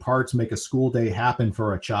moving parts make a school day happen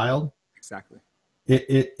for a child. Exactly.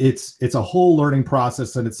 It's a whole learning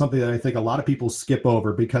process, and it's something that I think a lot of people skip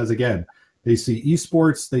over because again, they see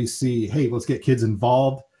esports, they see, hey, let's get kids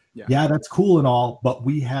involved. Yeah, that's cool and all, but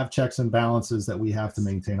we have checks and balances that we have to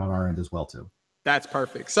maintain on our end as well too. That's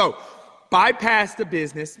perfect. So bypass the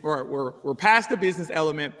business, or we're past the business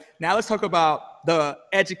element. Now let's talk about the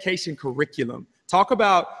education curriculum. Talk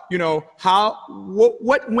about,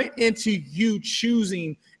 what went into you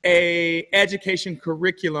choosing a education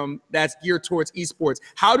curriculum that's geared towards esports.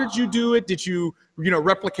 How did you do it? Did you,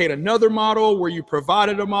 replicate another model where you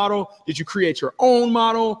provided a model? Did you create your own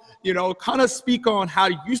model? Kind of speak on how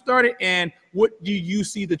you started and what do you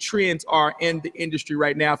see the trends are in the industry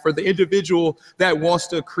right now for the individual that wants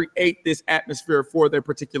to create this atmosphere for their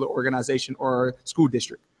particular organization or school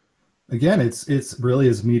district? Again, it's really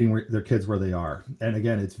is meeting their kids where they are. And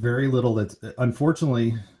again, it's very little that's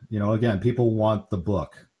unfortunately, again, people want the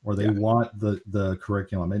book or they want the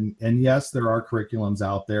curriculum. And yes, there are curriculums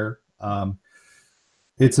out there.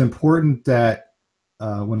 It's important that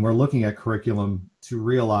when we're looking at curriculum to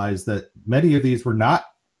realize that many of these were not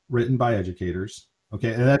written by educators.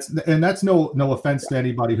 Okay. And that's no offense to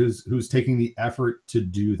anybody who's taking the effort to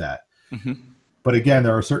do that. Mm-hmm. But again,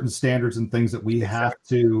 there are certain standards and things that we have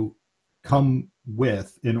to come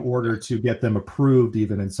with in order to get them approved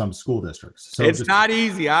even in some school districts. So it's not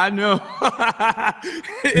easy. I know.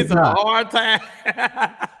 it's a hard time.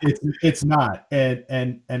 it's not.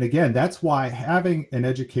 And again, that's why having an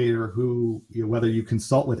educator who, whether you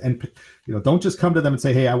consult with, and don't just come to them and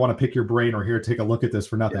say, hey, I want to pick your brain or here, take a look at this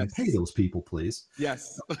for nothing. Yes. Pay those people, please.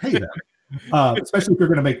 Yes. Pay them. Especially if you're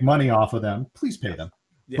going to make money off of them, please pay them.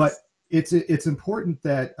 Yes. But it's important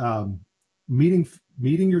that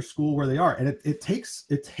meeting your school where they are. And it takes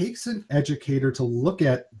an educator to look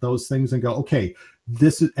at those things and go, okay,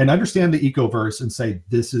 this is, and understand the ecoverse and say,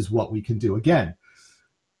 this is what we can do. Again,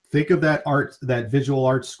 think of that visual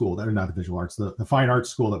arts school, that are not the visual arts, the fine arts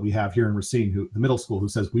school that we have here in Racine, the middle school, who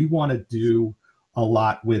says, we want to do a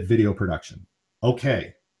lot with video production.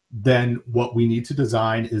 Okay, then what we need to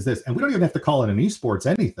design is this. And we don't even have to call it an esports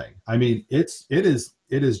anything. I mean, it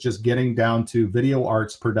is just getting down to video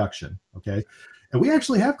arts production. Okay. And we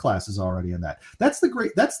actually have classes already in that. That's the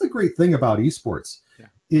great thing about esports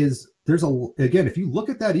is again, if you look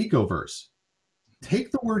at that ecoverse,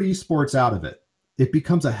 take the word esports out of it, it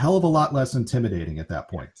becomes a hell of a lot less intimidating at that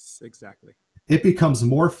point. Yes, exactly. It becomes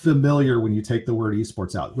more familiar when you take the word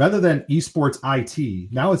esports out. Rather than esports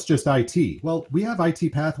IT, now it's just IT. Well, we have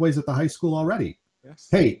IT pathways at the high school already. Yes.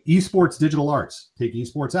 Hey, esports digital arts. Take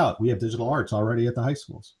esports out. We have digital arts already at the high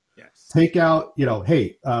schools. Yes. Take out,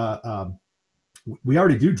 hey, we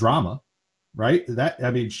already do drama, right?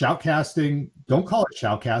 Shoutcasting, don't call it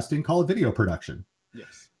shoutcasting, call it video production.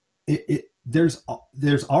 Yes. There's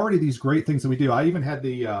already these great things that we do. I even had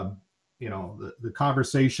the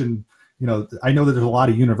conversation, I know that there's a lot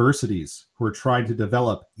of universities who are trying to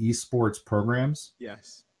develop esports programs.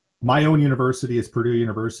 Yes. My own university is Purdue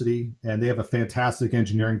University, and they have a fantastic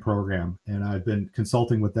engineering program. And I've been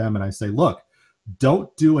consulting with them, and I say, look,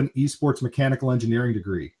 don't do an esports mechanical engineering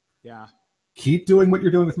degree. Yeah. Keep doing what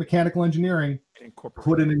you're doing with mechanical engineering.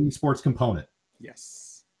 Put in an esports component.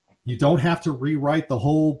 Yes. You don't have to rewrite the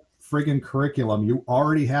whole friggin' curriculum. You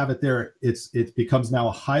already have it there. It becomes now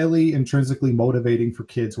highly intrinsically motivating for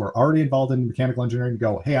kids who are already involved in mechanical engineering to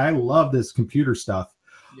go, hey, I love this computer stuff.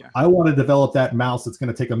 Yeah. I want to develop that mouse that's going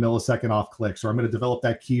to take a millisecond off clicks, or I'm going to develop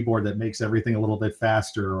that keyboard that makes everything a little bit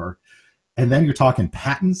faster. And then you're talking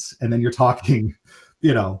patents, and then you're talking,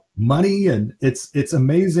 money. And it's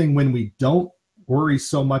amazing when we don't worry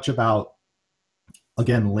so much about,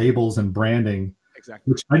 again, labels and branding.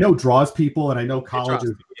 Exactly. Which I know draws people, and I know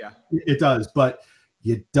colleges, it does, but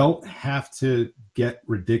you don't have to get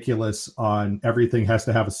ridiculous on everything has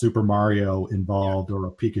to have a Super Mario involved or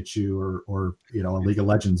a Pikachu or a League of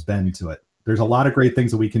Legends bend to it. There's a lot of great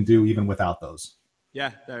things that we can do even without those.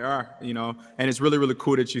 Yeah, there are, and it's really, really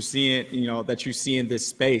cool that you see it, that you see in this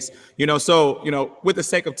space, so, with the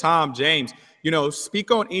sake of time, James,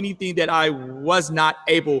 speak on anything that I was not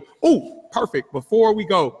able. Oh, perfect. Before we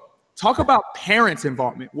go, talk about parents'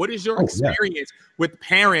 involvement. What is your experience with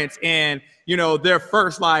parents and, their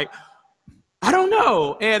first, I don't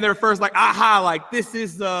know. And their first, aha, this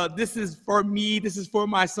is for me. This is for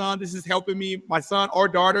my son. This is helping me, my son or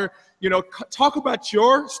daughter. Talk about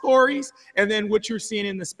your stories and then what you're seeing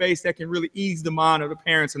in the space that can really ease the mind of the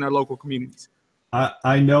parents in their local communities.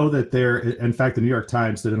 I know that in fact, the New York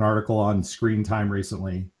Times did an article on screen time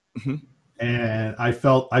recently. Mm-hmm. And I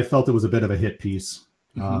felt it was a bit of a hit piece.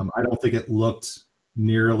 Mm-hmm. I don't think it looked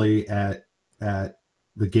nearly at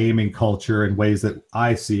the gaming culture in ways that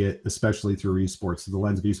I see it, especially through esports, through the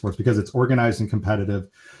lens of esports, because it's organized and competitive.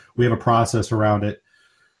 We have a process around it.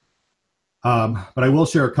 But I will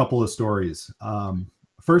share a couple of stories.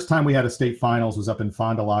 First time we had a state finals was up in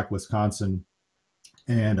Fond du Lac, Wisconsin.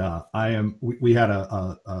 And we had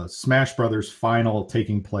a Smash Brothers final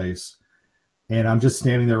taking place. And I'm just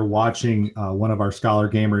standing there watching one of our scholar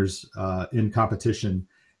gamers in competition,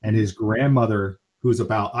 and his grandmother, who's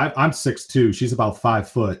about, I'm 6'2", she's about 5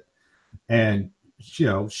 foot. And,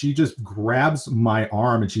 she just grabs my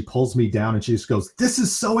arm and she pulls me down and she just goes, "This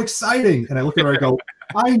is so exciting." And I look at her, I go,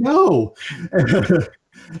 "I know."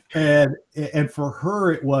 And for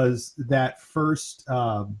her, it was that first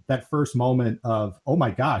moment of, oh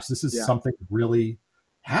my gosh, this is something really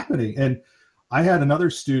happening. And I had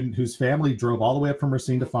another student whose family drove all the way up from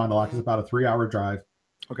Racine to Fond du Lac. It's about a 3-hour drive.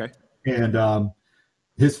 Okay. And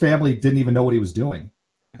his family didn't even know what he was doing.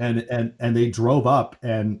 And they drove up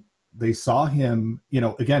and they saw him,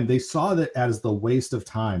 again, they saw that as the waste of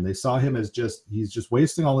time. They saw him as he's just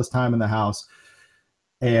wasting all his time in the house.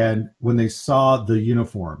 And when they saw the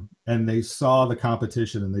uniform and they saw the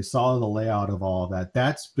competition and they saw the layout of all of that,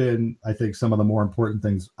 that's been, I think, some of the more important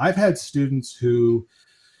things. I've had students who,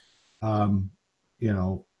 talking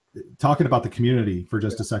about the community for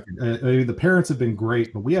just a second. The parents have been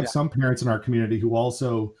great, but we have some parents in our community who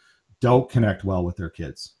also don't connect well with their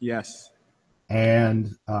kids. Yes.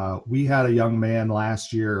 And we had a young man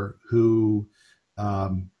last year who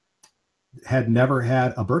had never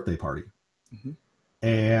had a birthday party. Mm-hmm.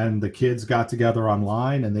 And the kids got together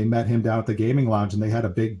online and they met him down at the gaming lounge and they had a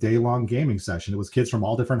big day-long gaming session. It was kids from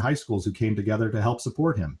all different high schools who came together to help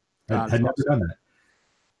support him. Had never done that.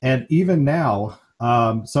 And even now,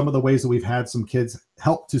 some of the ways that we've had some kids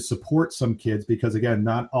help to support some kids, because again,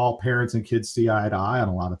 not all parents and kids see eye to eye on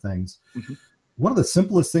a lot of things. Mm-hmm. One of the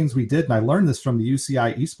simplest things we did, and I learned this from the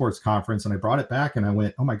UCI esports conference, and I brought it back and I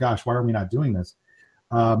went, oh my gosh, why are we not doing this?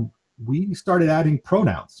 We started adding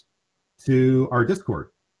pronouns to our Discord.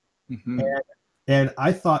 Mm-hmm. And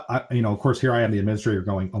I thought, of course, here I am, the administrator,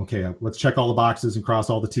 going, okay, let's check all the boxes and cross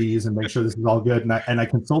all the T's and make sure this is all good. And I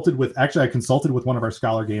consulted with one of our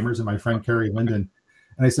scholar gamers and my friend Carrie Linden.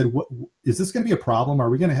 And I said, what is this going to be a problem? Are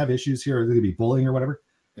we going to have issues here? Are there going to be bullying or whatever?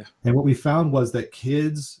 Yeah. And what we found was that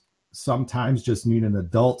kids sometimes just need an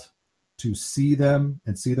adult to see them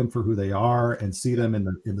and see them for who they are and see them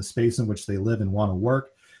in the space in which they live and want to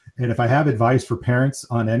work. And if I have advice for parents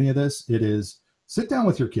on any of this, it is sit down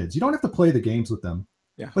with your kids. You don't have to play the games with them,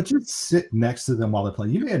 but just sit next to them while they're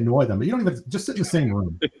playing. You may annoy them, but you don't even just sit in the same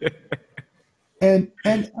room and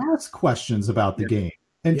ask questions about the game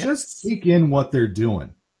and just take in what they're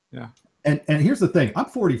doing. Yeah. And here's the thing. I'm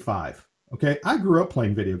 45. Okay. I grew up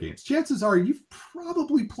playing video games. Chances are you've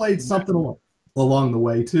probably played something along the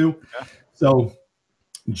way too. Yeah. So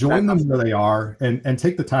join them where they are and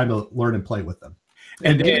take the time to learn and play with them.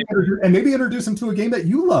 And maybe introduce them to a game that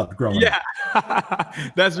you loved growing up.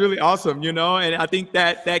 Yeah, that's really awesome, And I think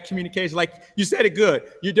that communication, like you said it good,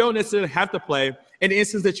 you don't necessarily have to play. In the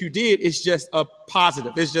instance that you did, it's just a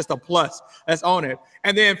positive. It's just a plus. Let's own it.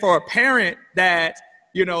 And then for a parent that,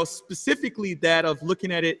 specifically that of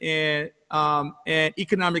looking at it in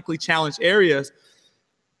economically challenged areas,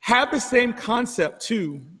 have the same concept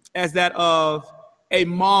too as that of, a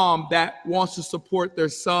mom that wants to support their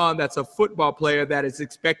son that's a football player that is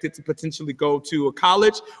expected to potentially go to a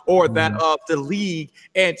college or that of the league.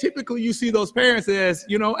 And typically you see those parents as,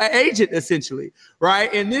 you know, an agent essentially,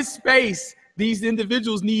 right? In this space, these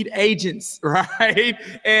individuals need agents, right?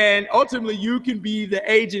 And ultimately you can be the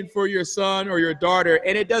agent for your son or your daughter.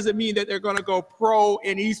 And it doesn't mean that they're going to go pro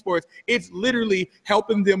in esports. It's literally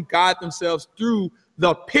helping them guide themselves through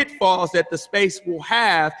the pitfalls that the space will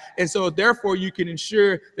have. And so therefore you can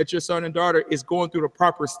ensure that your son and daughter is going through the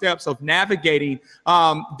proper steps of navigating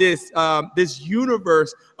this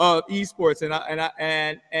universe of esports.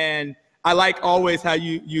 And I like always how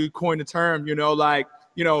you coin the term, you know, like,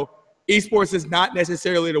 you know, esports is not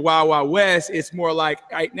necessarily the Wild Wild West. It's more like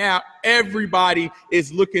right now, everybody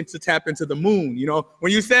is looking to tap into the moon. You know,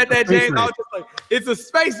 when you said that, James, I was just like, it's a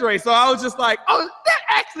space race. So I was just like, oh, that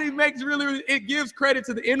actually makes really, it gives credit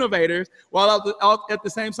to the innovators while at the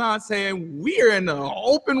same time saying we're in the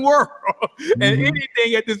open world and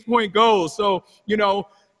anything at this point goes. So, you know,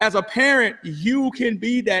 as a parent, you can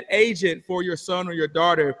be that agent for your son or your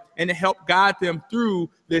daughter and to help guide them through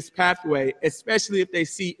this pathway, especially if they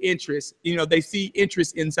see interest. You know, they see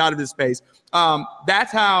interest inside of this space.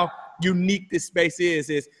 That's how unique this space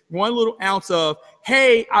is one little ounce of,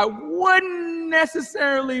 hey, I wouldn't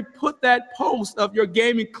necessarily put that post of your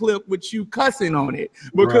gaming clip with you cussing on it,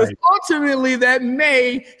 because ultimately that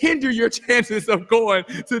may hinder your chances of going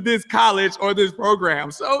to this college or this program.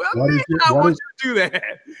 So I want you to do that.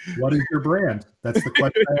 What is your brand? That's the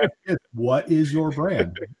question I ask. What is your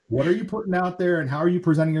brand? What are you putting out there and how are you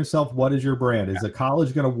presenting yourself? What is your brand? Is a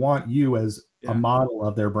college going to want you as a model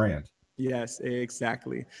of their brand? Yes,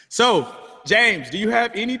 exactly. So, James, do you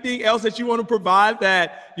have anything else that you want to provide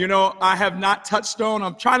that, you know, I have not touched on?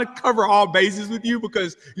 I'm trying to cover all bases with you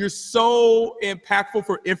because you're so impactful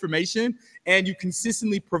for information and you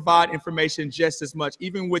consistently provide information just as much,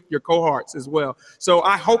 even with your cohorts as well. So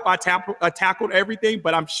I hope I tackled everything,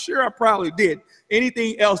 but I'm sure I probably did.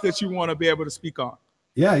 Anything else that you want to be able to speak on?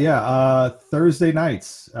 Yeah. Thursday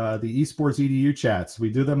nights, the esports EDU chats.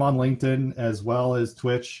 We do them on LinkedIn as well as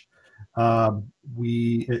Twitch.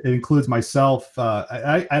 It includes myself.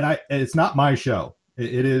 It's not my show.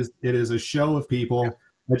 It is a show of people,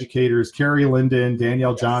 educators, Carrie Linden,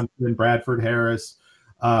 Danielle Johnson, Bradford Harris,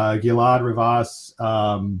 Gilad Rivas.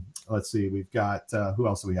 Let's see, we've got, who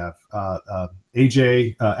else do we have?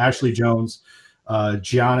 AJ, Ashley Jones,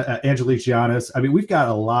 Angelique Giannis. I mean, we've got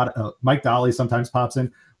a lot of, Mike Dolly sometimes pops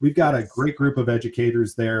in. We've got a great group of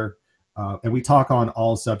educators there. And we talk on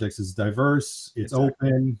all subjects. It's diverse, it's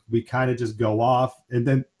open. We kind of just go off. And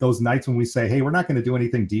then those nights when we say, hey, we're not going to do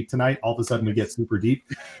anything deep tonight, all of a sudden we get super deep.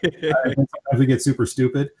 And sometimes we get super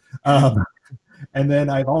stupid. And then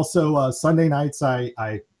I've also, Sunday nights,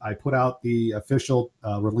 I put out the official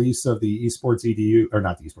release of the Esports EDU, or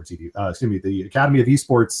not the Esports EDU, the Academy of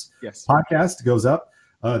Esports podcast goes up.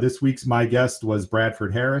 This week's my guest was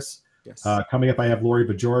Bradford Harris. Yes. Coming up, I have Lori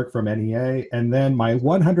Bajorek from NEA. And then my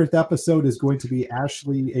 100th episode is going to be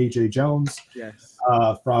Ashley AJ Jones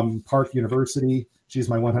from Park University. She's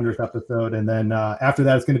my 100th episode. And then after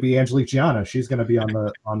that, it's going to be Angelique Gianna. She's going to be on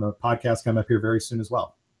the podcast coming up here very soon as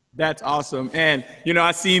well. That's awesome. And, you know,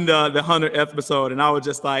 I seen the 100th episode and I was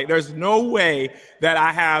just like, there's no way that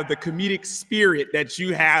I have the comedic spirit that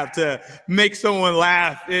you have to make someone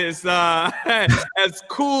laugh. It's as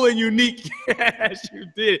cool and unique as you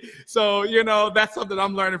did. So, you know, that's something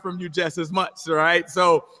I'm learning from you just as much, right?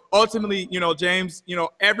 So ultimately, you know, James, you know,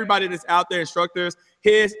 everybody that's out there, instructors,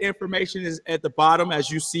 his information is at the bottom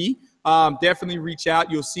as you see. Definitely reach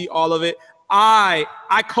out. You'll see all of it. I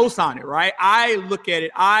co-sign it, right? I look at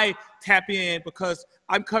it, I tap in because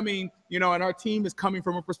I'm coming, you know, and our team is coming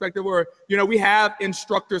from a perspective where, you know, we have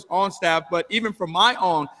instructors on staff, but even from my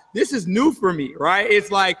own, this is new for me, right?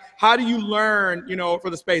 It's like, how do you learn, you know, for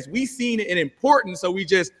the space? We seen it in importance, so we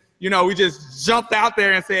just jumped out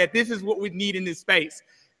there and said, this is what we need in this space.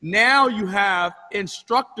 Now you have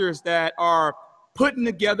instructors that are putting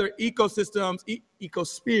together ecosystems,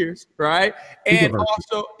 ecospheres, right? And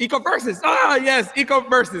also ecoverses. Yes,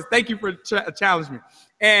 ecoverses. Thank you for challenging me.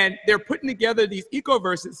 And they're putting together these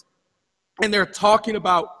ecoverses and they're talking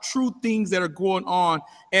about true things that are going on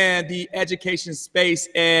in the education space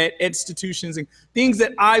and institutions and things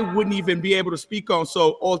that I wouldn't even be able to speak on.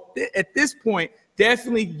 So at this point,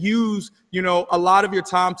 definitely use, you know, a lot of your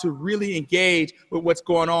time to really engage with what's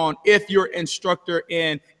going on if you're an instructor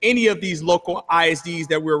in any of these local ISDs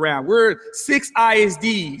that we're around. We're 6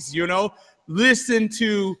 ISDs, you know. listen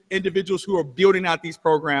to individuals who are building out these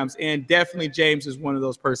programs, and definitely James is one of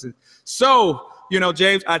those persons. So,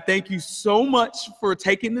 James, I thank you so much for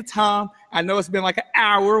taking the time. I know it's been like an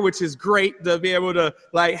hour, which is great to be able to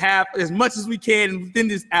have as much as we can within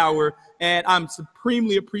this hour. And I'm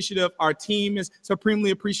supremely appreciative. Our team is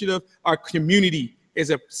supremely appreciative. Our community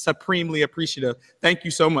is supremely appreciative. Thank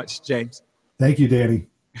you so much, James. Thank you, Danny.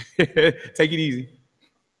 Take it easy.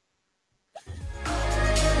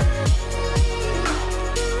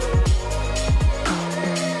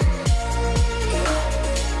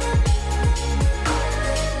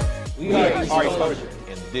 We are exposure,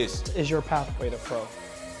 and this Is your pathway to pro.